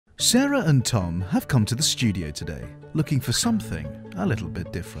Sarah and Tom have come to the studio today, looking for something a little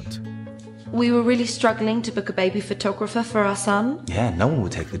bit different. We were really struggling to book a baby photographer for our son. Yeah, no one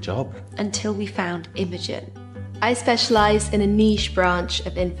would take the job. Until we found Imogen. I specialise in a niche branch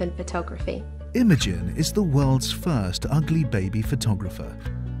of infant photography. Imogen is the world's first ugly baby photographer.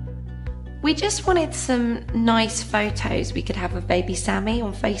 We just wanted some nice photos we could have of baby Sammy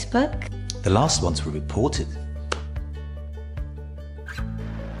on Facebook. The last ones were reported.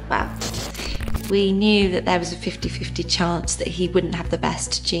 Well, we knew that there was a 50-50 chance that he wouldn't have the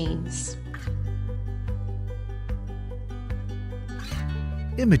best genes.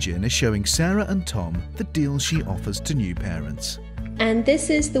 Imogen is showing Sarah and Tom the deals she offers to new parents. And this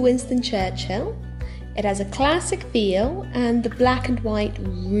is the Winston Churchill. It has a classic feel and the black and white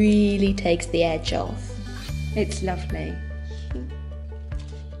really takes the edge off. It's lovely.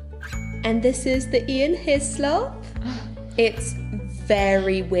 And this is the Ian Hislop. It's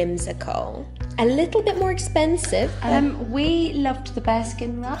very whimsical. A little bit more expensive. We loved the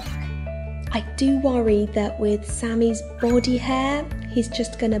bearskin rug. I do worry that with Sammy's body hair, he's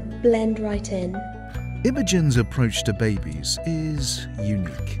just gonna blend right in. Imogen's approach to babies is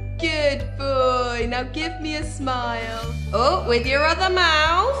unique. Good boy, now give me a smile. Oh, with your other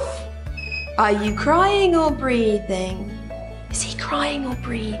mouth. Are you crying or breathing? Is he crying or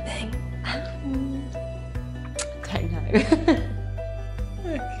breathing? Don't know.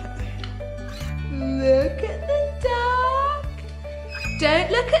 Look at the duck.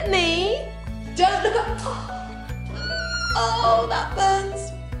 Don't look at me. Don't look at... Oh, that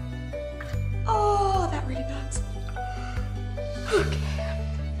burns. Oh, that really burns. Okay.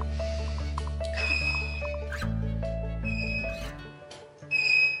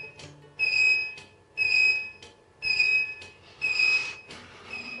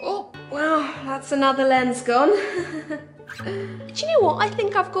 Oh, wow, that's another lens gone. Do you know what? I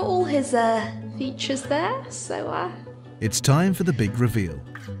think I've got all his features there, so It's time for the big reveal.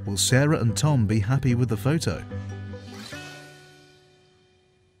 Will Sarah and Tom be happy with the photo?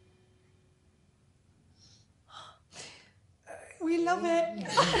 we love it.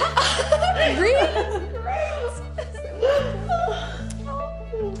 Really? Great.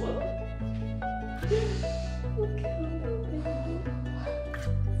 Okay.